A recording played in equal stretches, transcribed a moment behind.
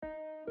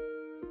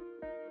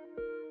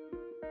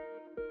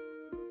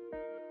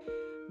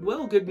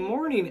Well, good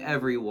morning,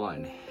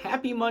 everyone.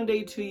 Happy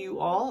Monday to you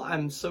all.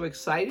 I'm so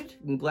excited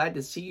and glad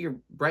to see your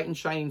bright and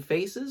shining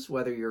faces,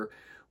 whether you're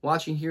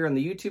watching here on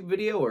the YouTube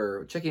video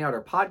or checking out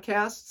our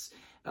podcasts.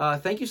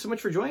 Thank you so much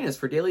for joining us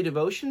for Daily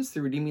Devotions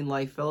through Redeeming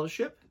Life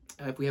Fellowship.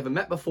 If we haven't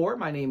met before,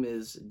 my name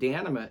is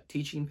Dan. I'm a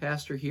teaching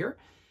pastor here,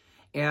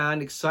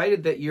 and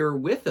excited that you're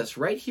with us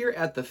right here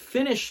at the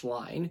finish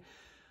line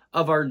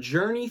of our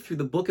journey through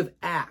the book of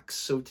Acts.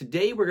 So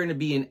today we're going to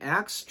be in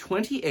Acts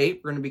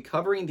 28. We're going to be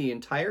covering the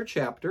entire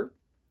chapter.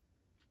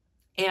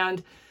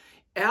 And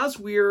as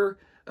we're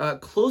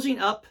closing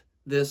up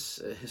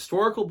this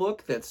historical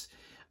book that's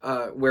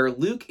where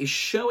Luke is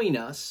showing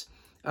us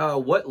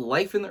what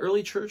life in the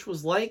early church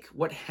was like,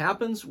 what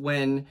happens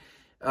when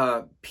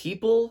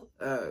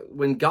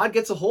when God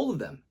gets a hold of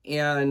them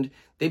and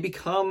they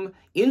become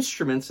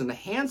instruments in the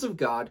hands of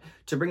God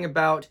to bring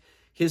about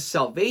his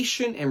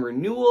salvation and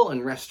renewal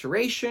and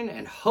restoration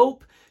and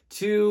hope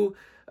to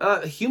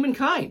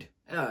humankind.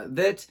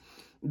 That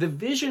the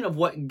vision of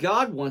what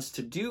God wants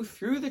to do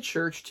through the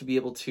church to be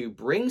able to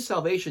bring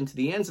salvation to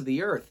the ends of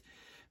the earth,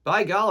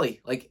 by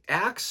golly, like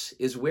Acts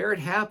is where it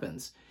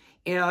happens.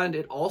 And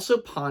it also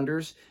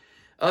it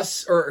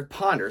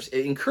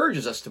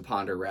encourages us to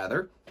ponder,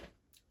 rather,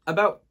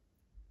 about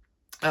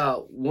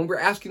when we're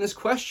asking this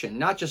question,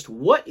 not just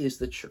what is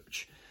the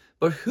church,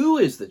 but who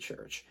is the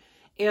church?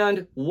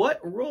 And what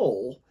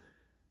role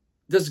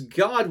does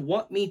God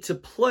want me to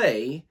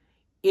play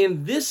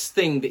in this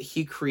thing that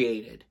he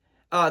created?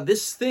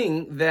 This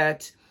thing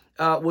that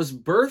was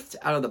birthed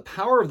out of the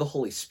power of the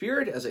Holy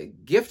Spirit as a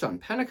gift on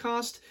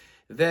Pentecost,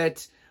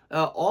 that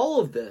all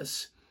of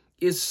this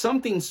is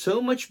something so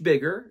much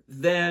bigger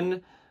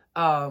than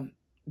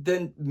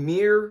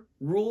mere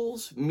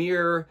rules,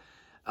 mere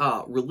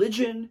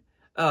religion,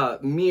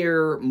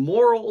 mere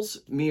morals,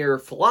 mere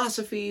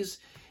philosophies,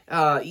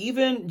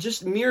 even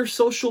just mere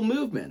social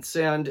movements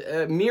and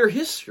mere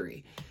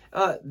history.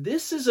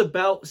 This is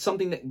about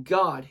something that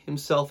God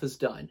himself has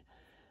done.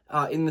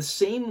 In the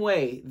same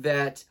way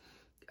that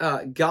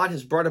God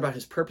has brought about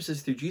his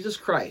purposes through Jesus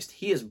Christ,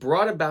 he has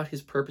brought about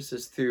his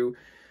purposes through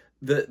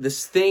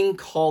this thing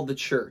called the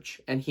church.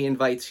 And he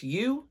invites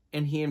you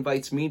and he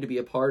invites me to be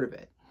a part of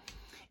it.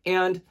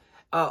 And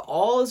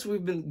all as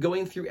we've been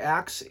going through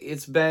Acts,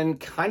 it's been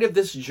kind of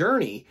this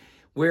journey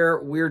where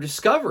we're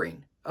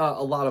discovering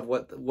a lot of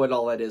what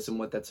all that is and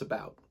what that's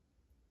about.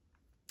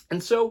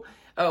 And so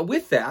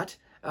with that,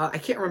 I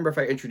can't remember if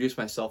I introduced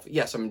myself.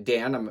 Yes, I'm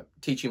Dan. I'm a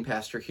teaching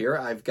pastor here.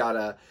 I've got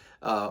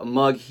a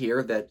mug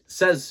here that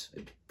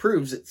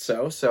proves it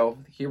so. So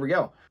here we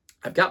go.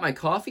 I've got my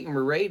coffee and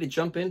we're ready to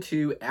jump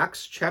into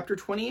Acts chapter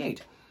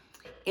 28.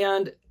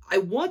 And I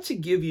want to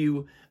give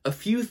you a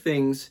few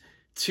things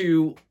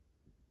to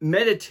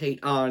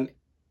meditate on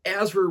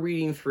as we're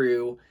reading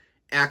through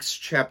Acts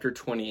chapter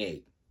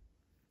 28.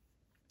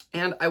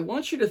 And I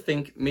want you to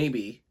think,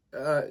 maybe,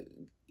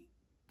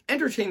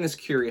 entertain this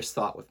curious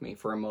thought with me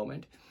for a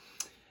moment.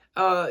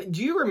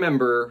 Do you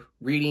remember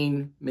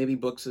reading maybe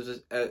books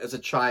as a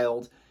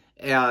child,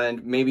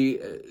 and maybe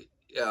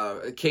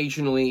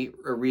occasionally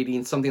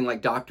reading something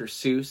like Dr.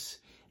 Seuss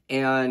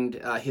and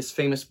his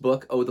famous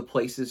book, Oh, the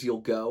Places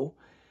You'll Go?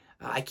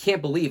 I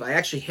can't believe I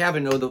actually have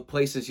an Oh, the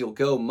Places You'll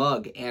Go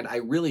mug, and I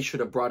really should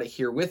have brought it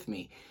here with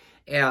me.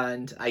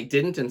 And I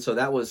didn't, and so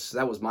that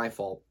was my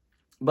fault.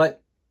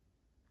 But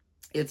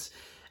it's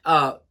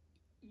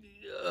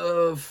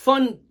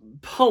fun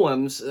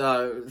poems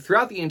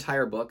throughout the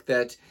entire book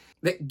that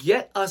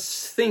get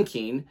us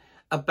thinking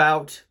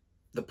about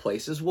the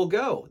places we'll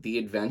go, the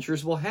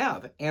adventures we'll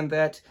have, and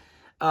that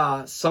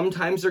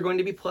sometimes they're going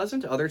to be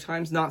pleasant, other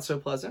times not so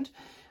pleasant,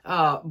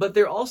 but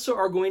there also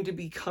are going to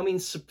be coming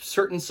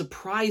certain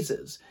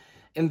surprises,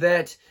 and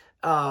that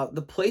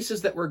the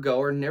places that we're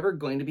going are never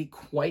going to be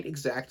quite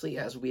exactly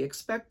as we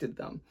expected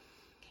them.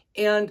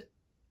 And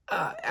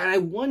I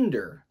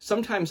wonder,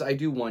 sometimes I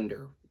do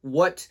wonder,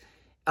 what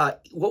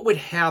would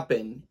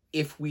happen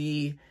if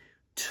we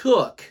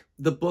took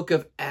the book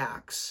of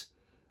Acts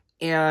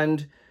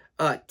and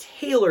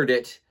tailored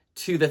it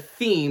to the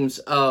themes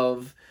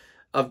of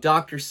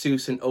Dr.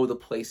 Seuss and Oh, the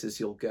Places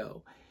You'll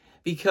Go.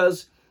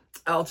 Because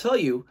I'll tell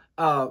you,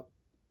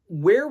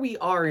 where we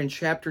are in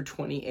chapter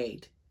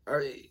 28,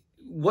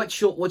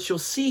 what you'll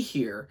see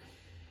here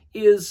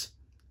is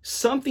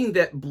something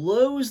that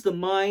blows the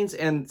minds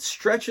and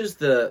stretches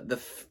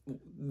the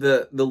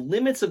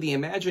limits of the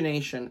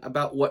imagination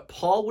about what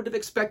Paul would have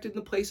expected in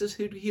the places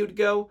he would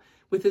go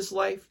with his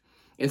life,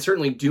 and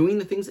certainly doing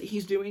the things that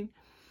he's doing.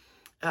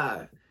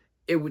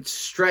 It would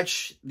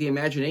stretch the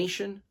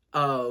imagination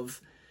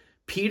of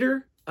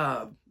Peter,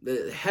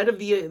 the head of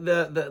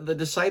the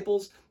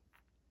disciples,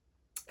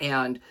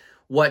 and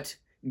what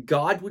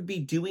God would be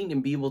doing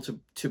and be able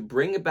to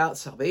bring about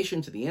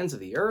salvation to the ends of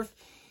the earth.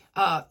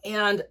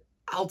 And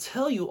I'll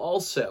tell you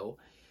also,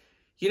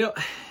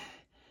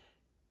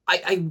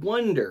 I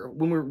wonder,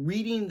 when we're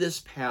reading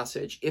this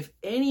passage, if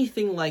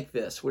anything like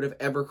this would have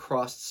ever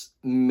crossed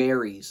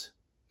Mary's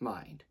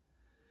mind.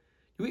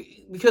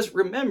 Because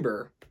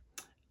remember,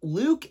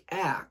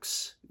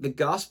 the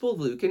Gospel of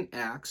Luke and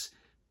Acts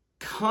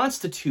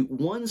constitute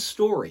one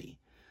story.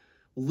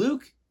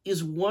 Luke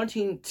is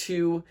wanting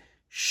to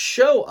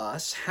show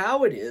us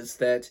how it is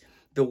that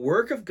the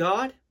work of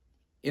God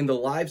in the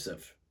lives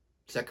of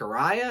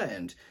Zechariah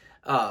and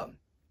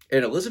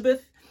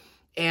Elizabeth,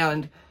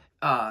 and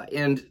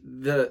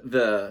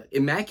the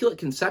Immaculate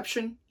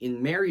Conception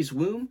in Mary's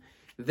womb,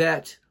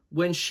 that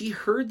when she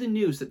heard the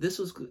news that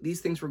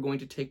these things were going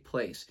to take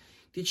place,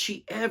 did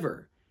she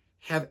ever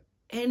have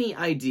any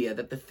idea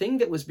that the thing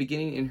that was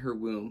beginning in her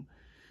womb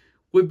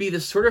would be the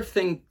sort of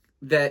thing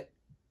that,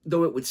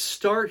 though it would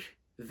start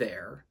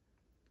there,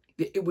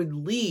 it would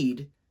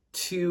lead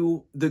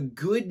to the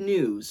good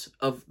news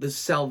of the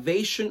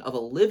salvation of a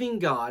living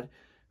God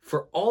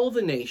for all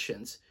the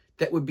nations,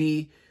 that would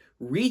be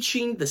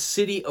reaching the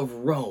city of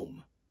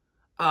Rome,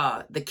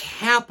 the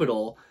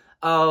capital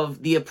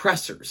of the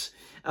oppressors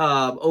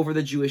over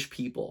the Jewish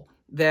people.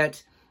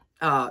 That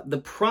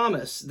the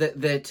promise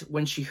that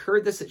when she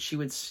heard this, that she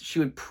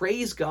would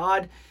praise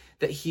God,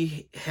 that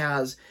he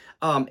has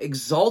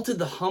exalted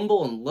the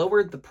humble and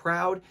lowered the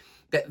proud,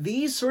 that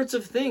these sorts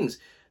of things,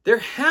 they're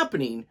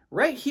happening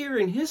right here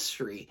in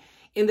history,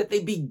 in that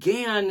they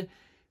began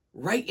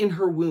right in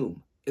her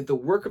womb, at the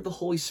work of the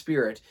Holy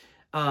Spirit,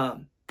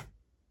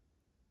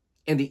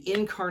 and the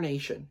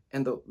incarnation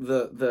and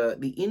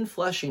the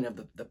infleshing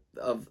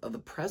of the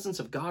presence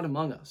of God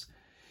among us.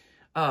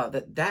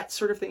 That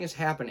sort of thing has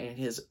happened, and it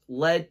has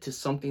led to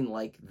something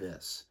like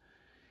this.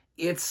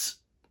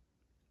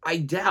 I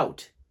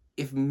doubt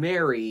if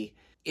Mary,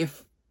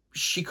 if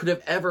she could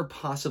have ever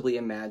possibly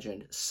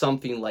imagined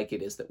something like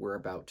it is that we're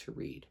about to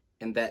read,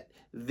 and that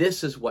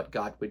this is what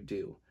God would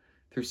do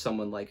through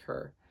someone like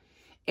her.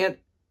 And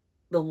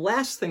the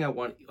last thing I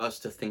want us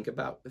to think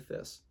about with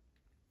this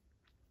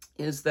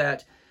is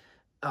that,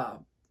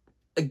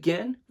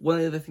 again, one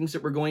of the things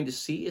that we're going to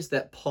see is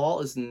that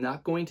Paul is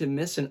not going to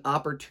miss an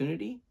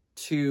opportunity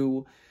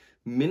to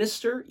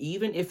minister,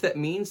 even if that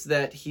means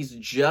that he's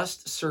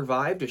just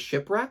survived a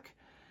shipwreck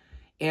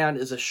and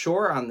is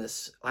ashore on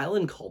this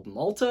island called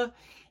Malta,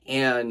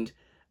 and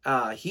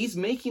he's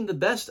making the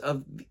best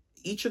of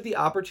each of the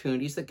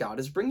opportunities that God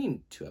is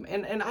bringing to him.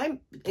 And I'm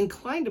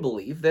inclined to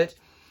believe that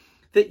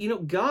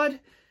God,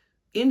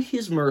 in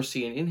his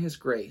mercy and in his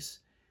grace,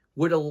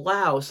 would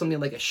allow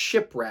something like a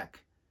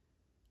shipwreck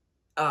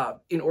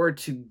in order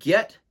to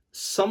get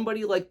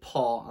somebody like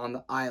Paul on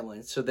the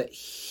island, so that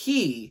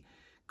he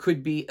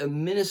could be a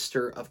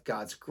minister of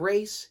God's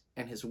grace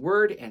and his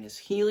word and his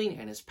healing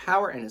and his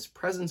power and his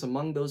presence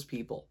among those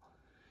people.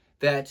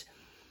 That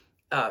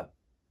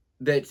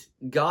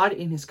God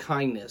in his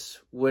kindness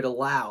would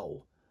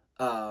allow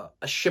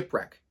a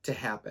shipwreck to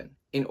happen,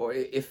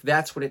 if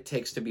that's what it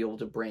takes to be able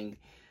to bring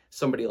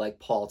somebody like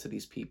Paul to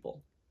these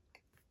people.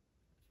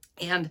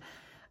 And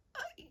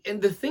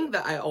the thing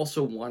that I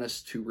also want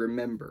us to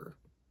remember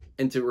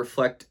and to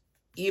reflect,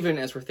 even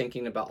as we're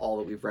thinking about all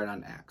that we've read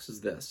on Acts,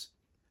 is this.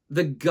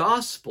 The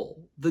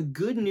gospel, the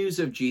good news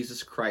of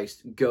Jesus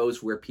Christ,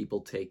 goes where people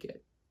take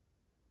it.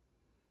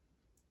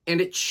 And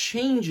it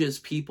changes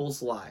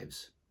people's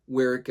lives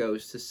where it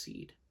goes to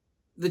seed.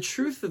 The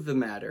truth of the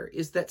matter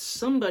is that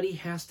somebody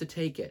has to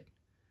take it.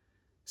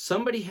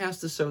 Somebody has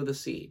to sow the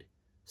seed.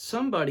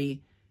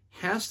 Somebody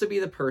has to be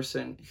the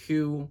person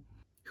who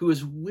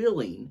is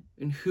willing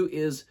and who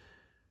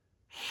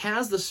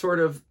has the sort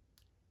of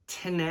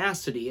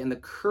tenacity and the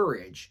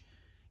courage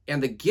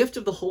and the gift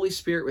of the Holy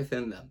Spirit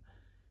within them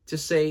to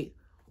say,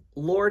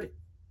 Lord,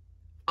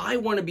 I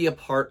want to be a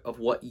part of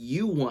what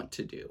you want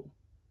to do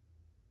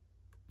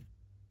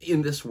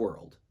in this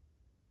world.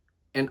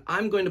 And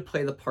I'm going to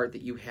play the part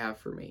that you have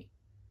for me.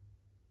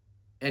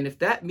 And if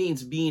that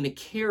means being a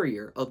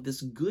carrier of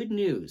this good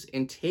news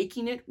and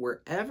taking it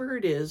wherever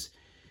it is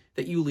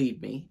that you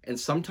lead me, and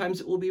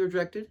sometimes it will be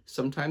rejected,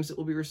 sometimes it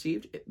will be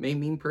received. It may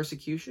mean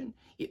persecution.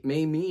 It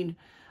may mean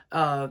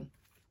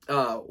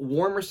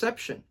warm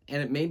reception,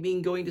 and it may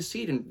mean going to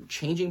seed and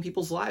changing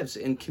people's lives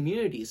and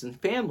communities and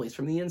families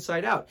from the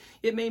inside out.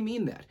 It may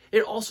mean that.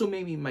 It also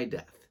may mean my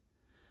death.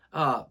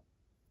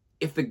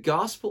 If the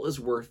gospel is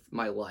worth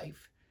my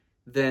life,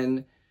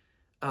 then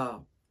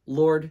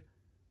Lord,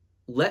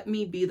 let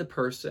me be the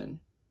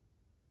person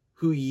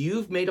who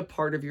you've made a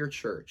part of your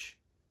church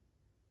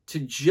to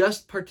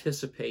just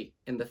participate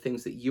in the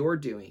things that you're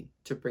doing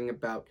to bring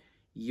about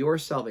your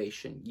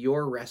salvation,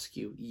 your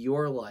rescue,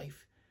 your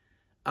life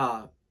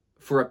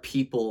for a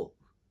people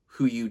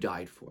who you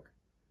died for.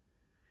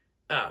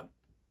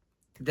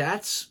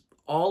 That's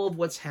all of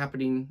what's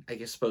happening,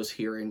 I suppose,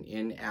 here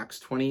in Acts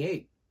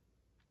 28.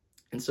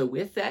 And so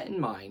with that in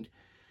mind,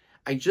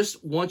 I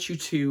just want you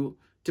to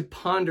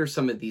ponder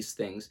some of these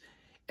things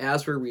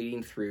as we're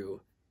reading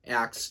through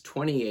Acts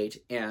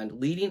 28 and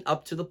leading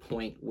up to the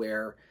point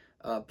where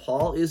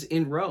Paul is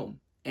in Rome,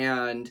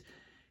 and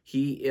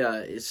he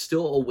is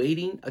still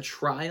awaiting a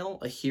trial,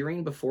 a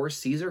hearing before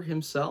Caesar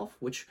himself,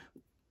 which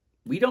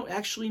we don't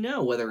actually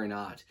know whether or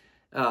not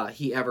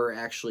he ever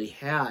actually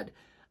had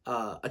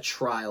a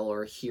trial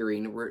or a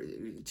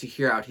hearing to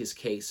hear out his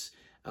case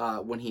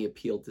when he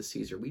appealed to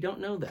Caesar. We don't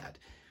know that.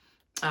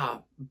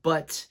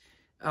 But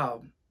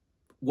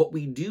what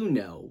we do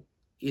know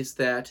is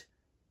that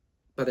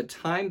by the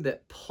time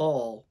that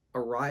Paul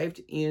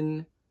arrived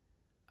in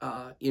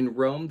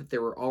Rome, that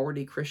there were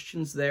already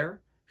Christians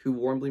there who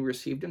warmly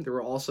received him. There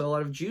were also a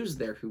lot of Jews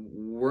there who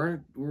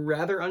were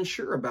rather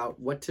unsure about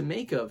what to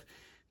make of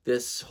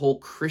this whole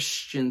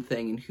Christian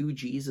thing and who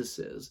Jesus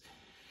is.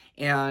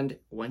 And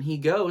when he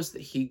goes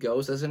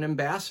as an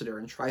ambassador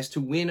and tries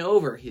to win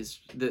over his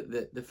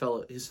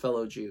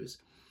fellow Jews.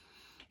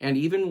 And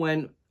even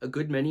when a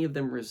good many of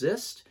them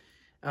resist,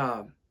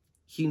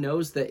 he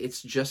knows that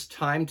it's just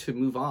time to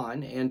move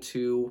on and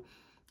to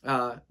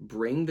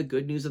bring the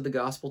good news of the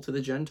gospel to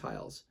the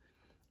Gentiles.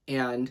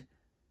 And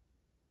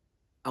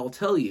I'll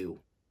tell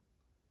you,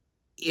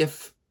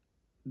 if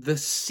the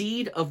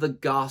seed of the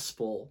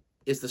gospel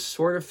is the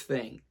sort of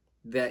thing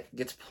that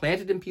gets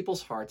planted in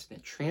people's hearts and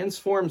it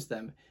transforms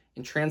them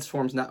and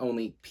transforms not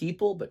only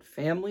people but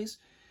families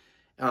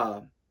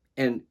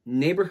and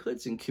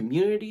neighborhoods and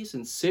communities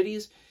and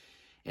cities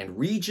and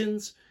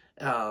regions,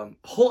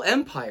 whole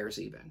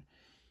empires even,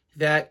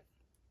 that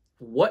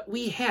what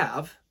we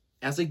have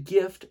as a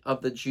gift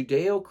of the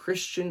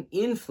Judeo-Christian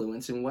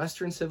influence in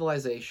Western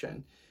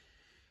civilization,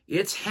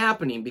 it's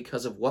happening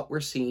because of what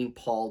we're seeing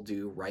Paul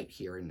do right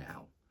here and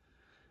now.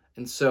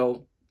 And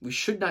so we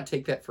should not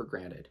take that for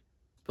granted.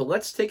 But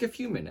let's take a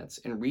few minutes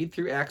and read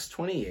through Acts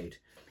 28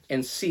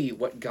 and see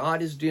what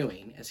God is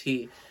doing as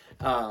he,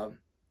 how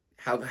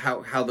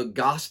the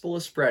gospel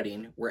is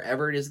spreading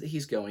wherever it is that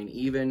he's going,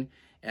 even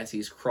as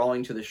he's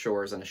crawling to the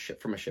shores on a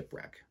ship from a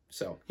shipwreck.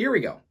 So here we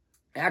go.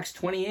 Acts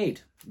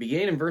 28,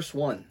 beginning in verse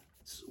 1.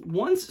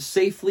 Once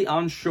safely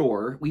on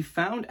shore, we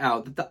found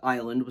out that the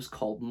island was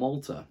called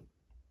Malta.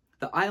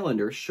 The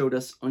islanders showed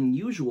us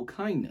unusual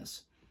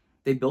kindness.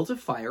 They built a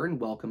fire and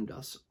welcomed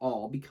us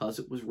all because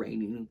it was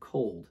raining and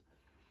cold.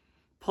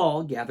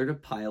 Paul gathered a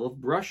pile of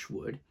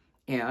brushwood,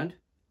 and,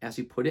 as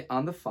he put it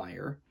on the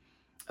fire,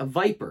 a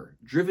viper,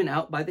 driven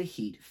out by the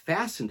heat,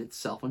 fastened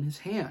itself on his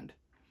hand.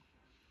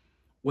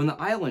 When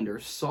the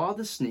islanders saw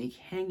the snake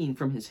hanging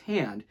from his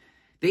hand,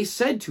 they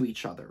said to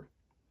each other,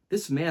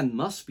 "This man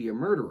must be a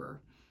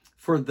murderer,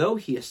 for though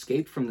he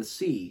escaped from the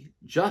sea,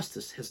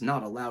 justice has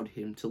not allowed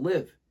him to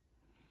live."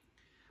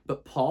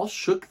 But Paul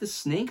shook the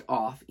snake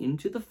off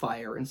into the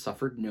fire and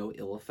suffered no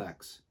ill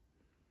effects.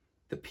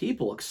 The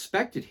people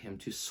expected him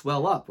to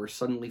swell up or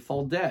suddenly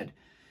fall dead,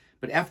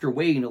 but after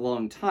waiting a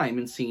long time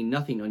and seeing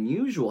nothing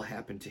unusual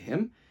happen to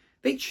him,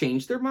 they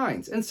changed their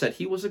minds and said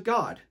he was a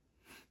god.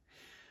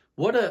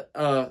 What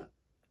a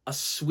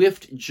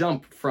swift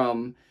jump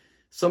from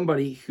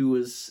somebody who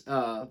was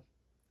a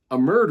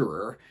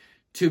murderer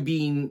to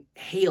being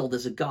hailed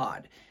as a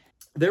god.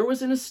 There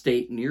was an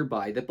estate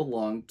nearby that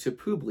belonged to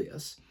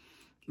Publius,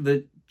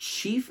 the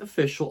chief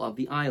official of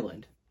the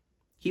island.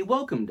 He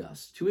welcomed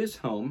us to his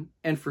home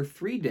and for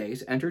 3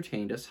 days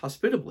entertained us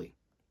hospitably.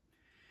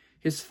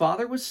 His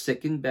father was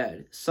sick in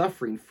bed,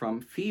 suffering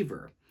from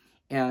fever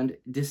and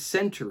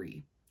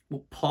dysentery.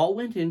 Paul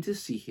went in to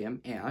see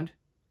him and,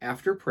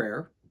 after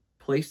prayer,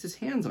 placed his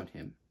hands on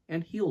him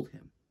and healed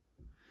him.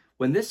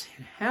 When this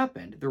had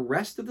happened, the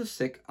rest of the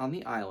sick on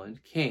the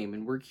island came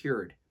and were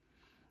cured.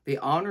 They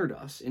honored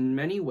us in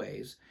many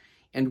ways,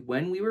 and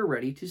when we were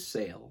ready to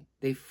sail,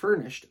 they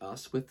furnished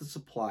us with the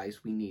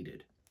supplies we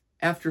needed.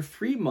 After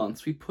 3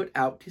 months, we put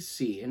out to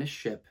sea in a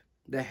ship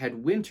that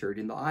had wintered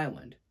in the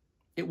island.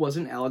 It was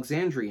an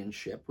Alexandrian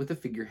ship with a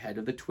figurehead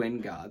of the twin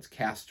gods,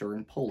 Castor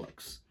and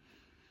Pollux.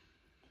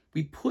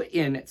 We put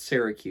in at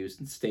Syracuse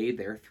and stayed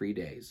there 3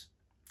 days.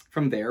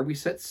 From there, we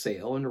set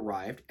sail and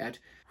arrived at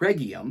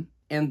Rhegium,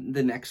 and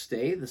the next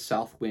day the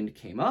south wind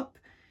came up,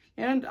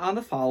 and on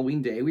the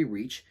following day we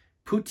reached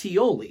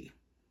Puteoli.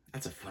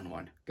 That's a fun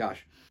one,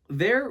 gosh.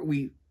 There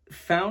we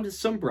found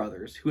some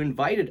brothers who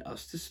invited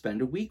us to spend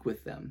a week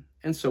with them,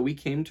 and so we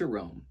came to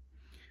Rome.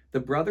 The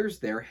brothers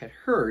there had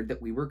heard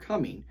that we were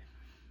coming,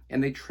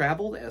 and they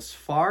traveled as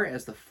far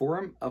as the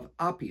Forum of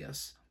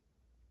Appius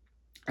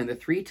and the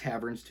 3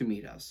 taverns to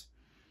meet us.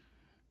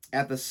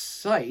 At the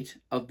sight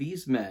of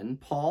these men,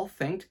 Paul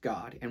thanked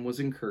God and was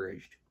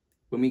encouraged.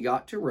 When we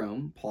got to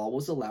Rome, Paul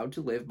was allowed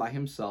to live by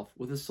himself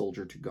with a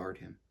soldier to guard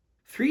him.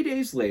 3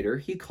 days later,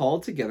 he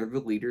called together the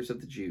leaders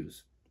of the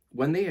Jews.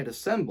 When they had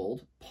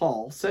assembled,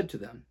 Paul said to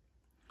them,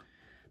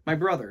 "My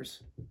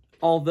brothers,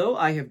 although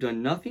I have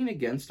done nothing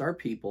against our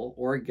people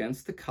or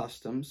against the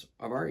customs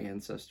of our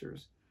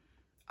ancestors,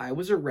 I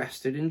was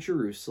arrested in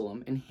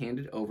Jerusalem and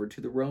handed over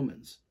to the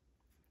Romans.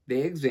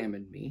 They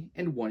examined me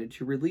and wanted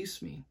to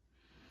release me,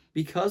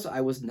 because I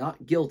was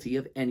not guilty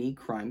of any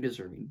crime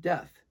deserving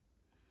death.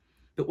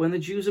 But when the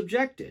Jews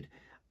objected,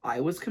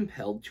 I was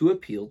compelled to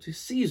appeal to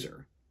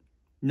Caesar.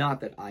 Not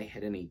that I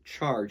had any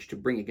charge to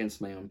bring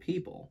against my own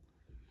people.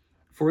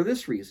 For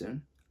this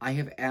reason, I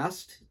have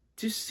asked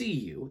to see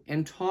you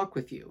and talk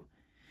with you.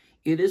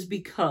 It is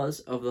because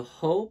of the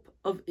hope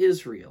of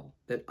Israel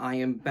that I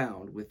am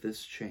bound with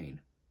this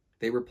chain."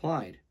 They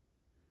replied,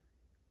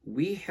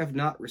 "We have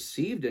not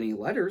received any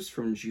letters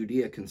from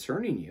Judea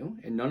concerning you,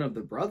 and none of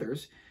the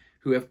brothers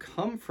who have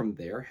come from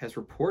there has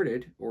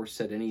reported or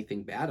said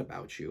anything bad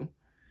about you.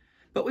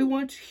 But we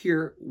want to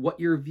hear what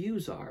your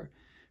views are,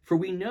 for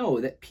we know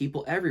that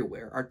people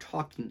everywhere are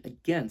talking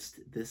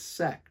against this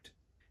sect.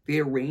 They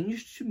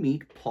arranged to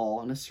meet Paul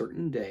on a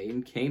certain day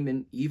and came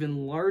in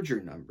even larger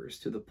numbers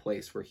to the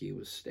place where he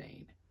was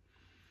staying.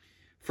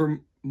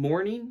 From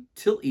morning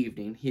till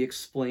evening, he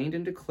explained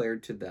and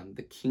declared to them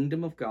the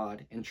kingdom of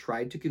God and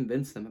tried to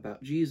convince them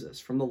about Jesus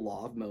from the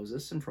law of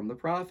Moses and from the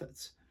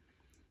prophets.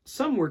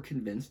 Some were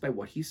convinced by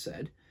what he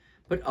said,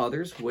 but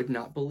others would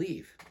not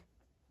believe.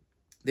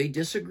 They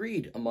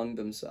disagreed among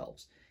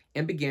themselves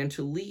and began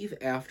to leave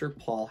after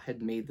Paul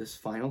had made this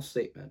final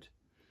statement.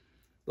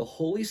 The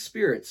Holy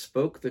Spirit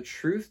spoke the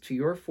truth to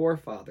your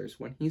forefathers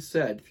when he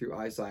said through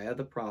Isaiah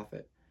the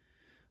prophet,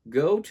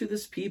 "Go to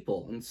this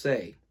people and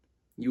say,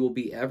 you will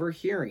be ever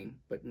hearing,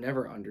 but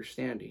never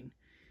understanding.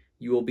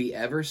 You will be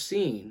ever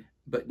seeing,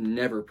 but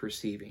never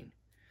perceiving.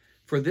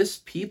 For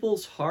this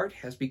people's heart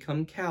has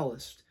become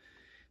calloused.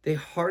 They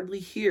hardly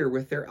hear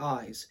with their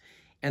eyes,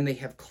 and they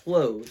have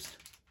closed,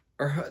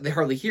 or they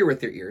hardly hear with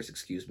their ears,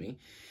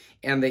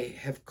 and they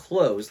have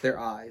closed their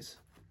eyes.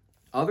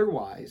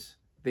 Otherwise,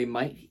 they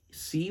might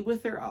see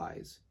with their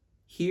eyes,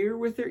 hear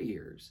with their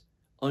ears,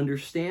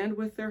 understand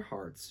with their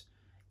hearts,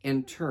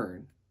 and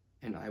turn,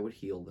 and I would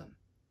heal them.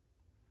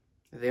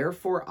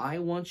 Therefore, I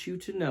want you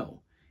to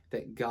know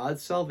that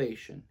God's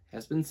salvation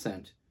has been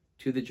sent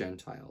to the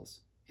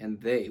Gentiles,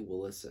 and they will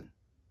listen."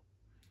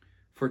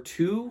 For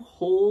 2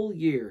 whole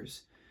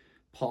years,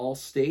 Paul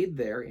stayed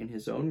there in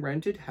his own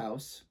rented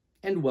house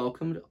and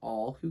welcomed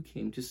all who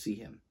came to see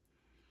him.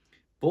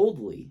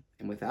 Boldly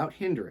and without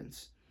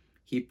hindrance,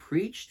 he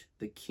preached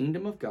the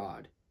kingdom of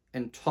God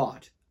and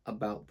taught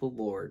about the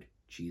Lord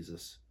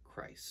Jesus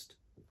Christ.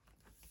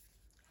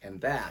 And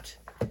that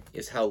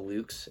is how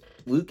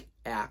Luke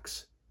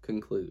Acts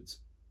concludes.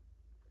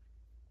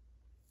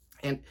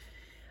 And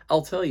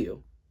I'll tell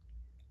you,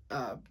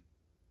 I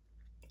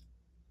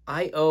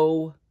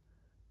owe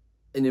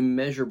an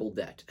immeasurable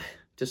debt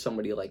to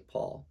somebody like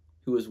Paul,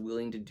 who was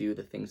willing to do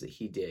the things that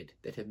he did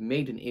that have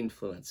made an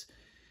influence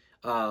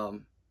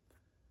on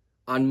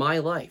my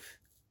life,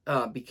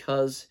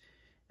 because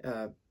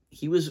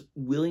he was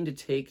willing to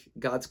take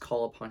God's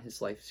call upon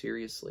his life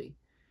seriously.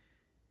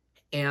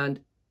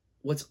 And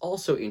what's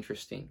also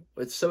interesting,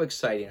 what's so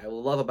exciting, I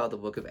love about the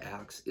book of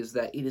Acts, is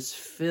that it is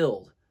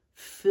filled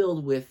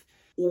with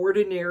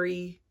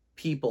ordinary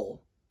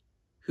people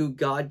who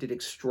God did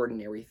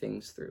extraordinary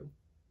things through.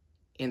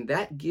 And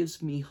that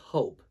gives me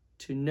hope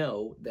to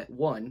know that,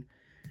 one,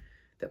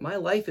 that my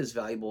life is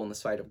valuable in the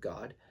sight of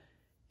God,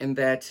 and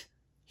that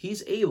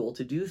he's able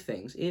to do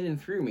things in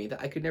and through me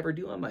that I could never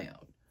do on my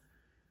own.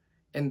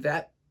 And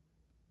that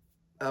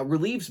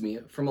relieves me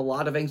from a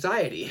lot of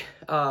anxiety,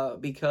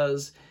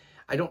 because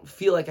I don't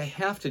feel like I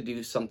have to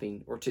do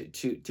something or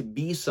to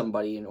be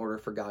somebody in order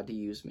for God to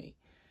use me.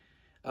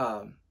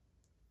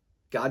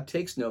 God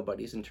takes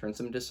nobodies and turns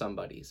them into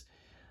somebodies.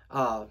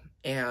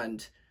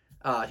 And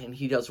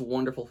he does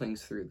wonderful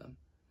things through them.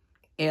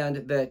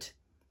 And that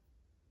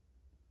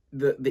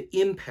the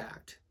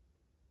impact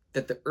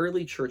that the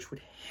early church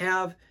would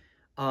have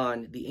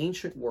on the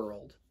ancient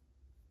world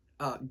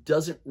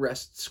doesn't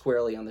rest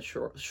squarely on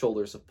the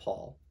shoulders of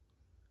Paul,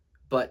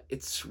 but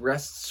it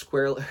rests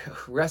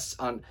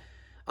on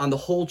the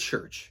whole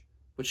church,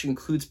 which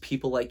includes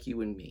people like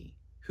you and me,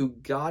 who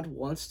God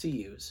wants to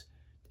use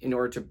in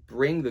order to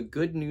bring the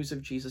good news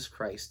of Jesus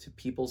Christ to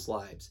people's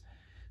lives,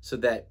 so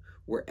that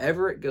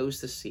wherever it goes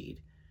to seed,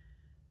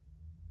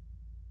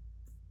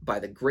 by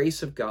the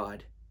grace of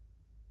God,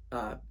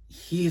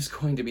 he is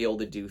going to be able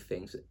to do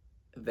things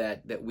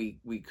that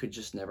we could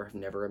just never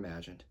have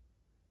imagined.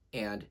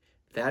 And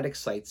that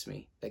excites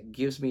me. That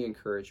gives me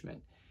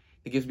encouragement.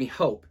 It gives me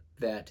hope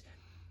that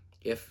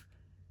if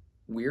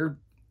we're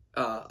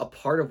a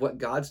part of what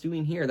God's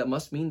doing here, that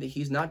must mean that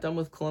he's not done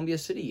with Columbia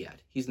City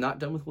yet. He's not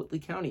done with Whitley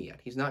County yet.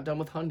 He's not done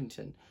with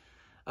Huntington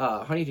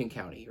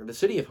County, or the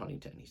city of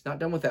Huntington. He's not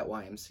done with that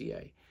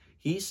YMCA.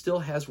 He still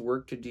has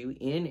work to do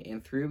in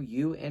and through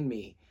you and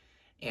me.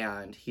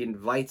 And he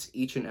invites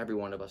each and every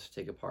one of us to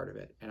take a part of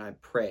it. And I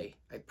pray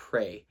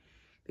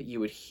that you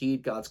would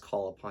heed God's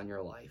call upon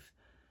your life,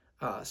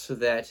 so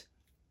that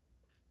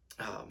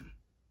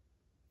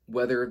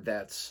whether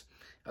that's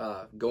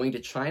going to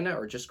China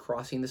or just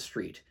crossing the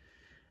street,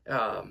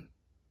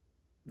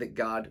 that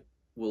God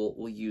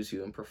will use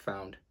you in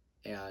profound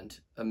and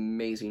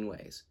amazing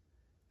ways.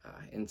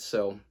 And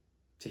so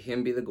to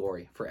him be the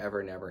glory forever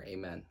and ever.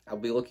 Amen. I'll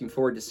be looking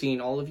forward to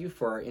seeing all of you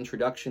for our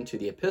introduction to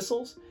the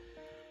epistles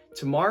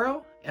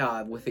tomorrow,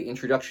 with the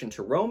introduction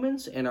to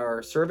Romans and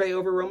our survey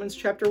over Romans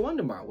chapter 1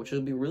 tomorrow, which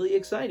will be really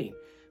exciting.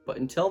 But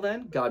until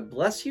then, God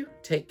bless you.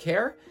 Take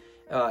care.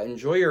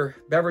 Enjoy your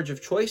beverage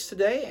of choice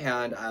today,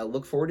 and I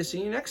look forward to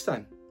seeing you next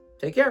time.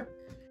 Take care.